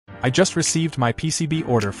I just received my PCB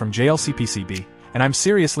order from JLCPCB, and I'm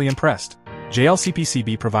seriously impressed.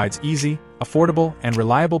 JLCPCB provides easy, affordable, and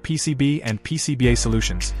reliable PCB and PCBA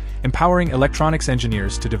solutions, empowering electronics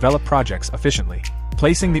engineers to develop projects efficiently.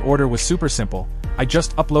 Placing the order was super simple. I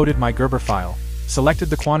just uploaded my Gerber file,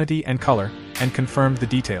 selected the quantity and color, and confirmed the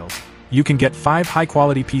details. You can get 5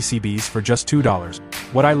 high-quality PCBs for just $2.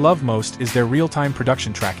 What I love most is their real-time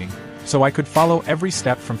production tracking, so I could follow every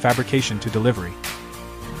step from fabrication to delivery.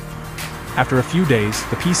 After a few days,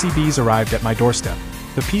 the PCBs arrived at my doorstep.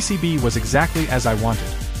 The PCB was exactly as I wanted.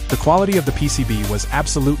 The quality of the PCB was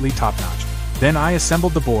absolutely top-notch. Then I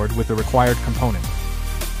assembled the board with the required component.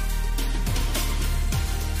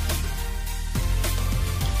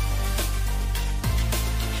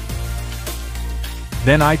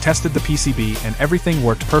 Then I tested the PCB and everything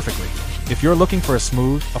worked perfectly. If you're looking for a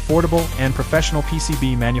smooth, affordable, and professional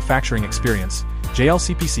PCB manufacturing experience,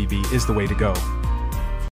 JLCPCB is the way to go.